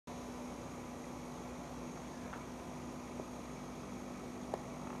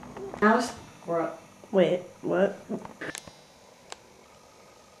Mouse world. Wait, what?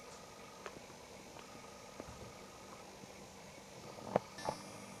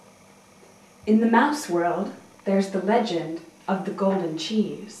 In the mouse world, there's the legend of the golden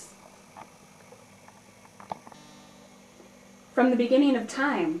cheese. From the beginning of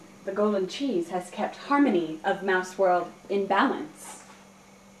time, the golden cheese has kept harmony of mouse world in balance.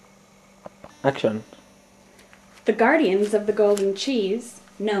 Action. The guardians of the golden cheese,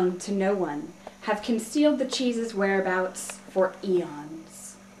 known to no one, have concealed the cheese's whereabouts for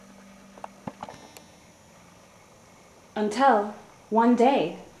eons. Until, one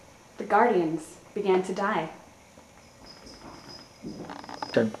day, the guardians began to die.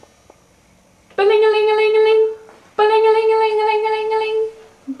 Turn. Bling-a-ling-a-ling-a-ling, bling-a-ling-a-ling-a-ling-a-ling,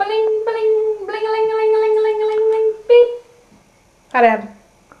 bling-bling, bling-a-ling-a-ling-a-ling-a-ling, beep. Hi, Dad.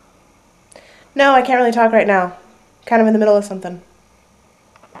 No, I can't really talk right now. Kind of in the middle of something.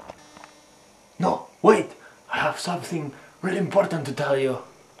 No, wait! I have something really important to tell you.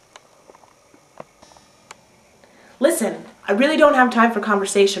 Listen, I really don't have time for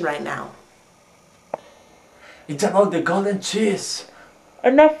conversation right now. It's about the golden cheese.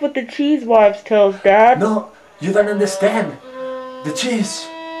 Enough with the cheese wives' tales, Dad. No, you don't understand. The cheese.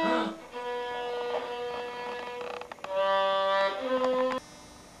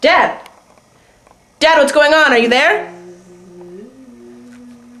 Dad! Dad, what's going on? Are you there?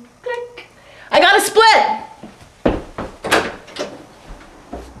 Click. I got a split!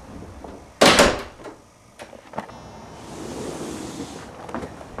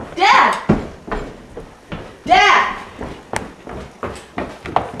 Dad! Dad!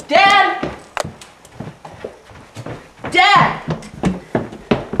 Dad! Dad!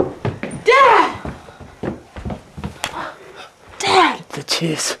 Dad! Dad! The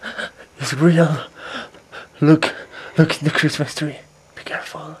cheese is real. Look in the Christmas tree. Be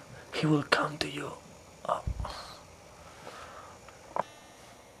careful. He will come to you. Oh.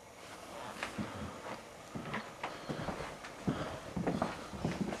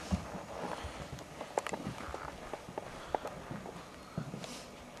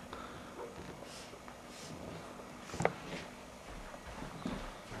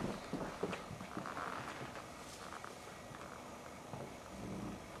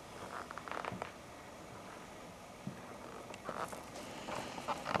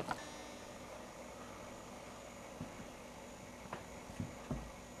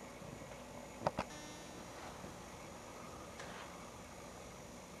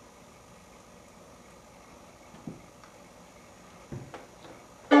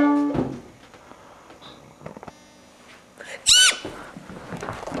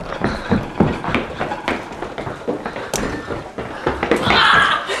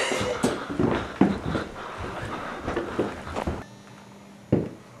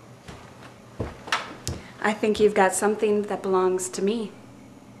 I think you've got something that belongs to me.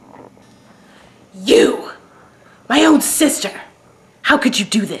 You! My own sister! How could you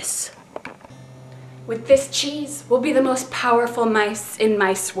do this? With this cheese, we'll be the most powerful mice in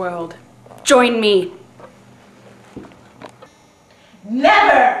mice world. Join me.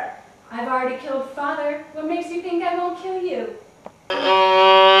 Never! I've already killed Father. What makes you think I won't kill you?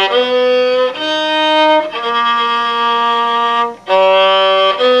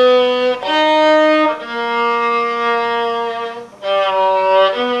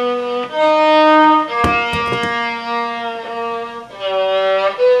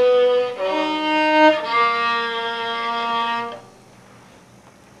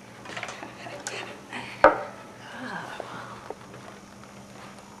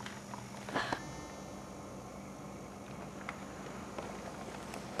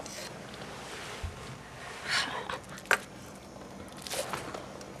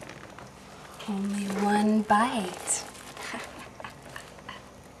 Only one bite.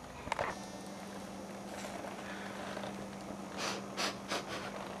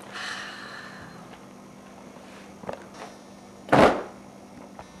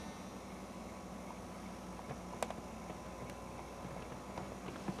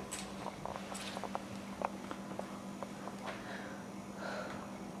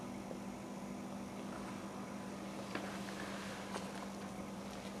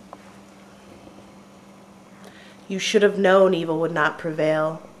 You should have known evil would not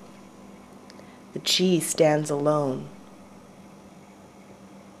prevail. The cheese stands alone.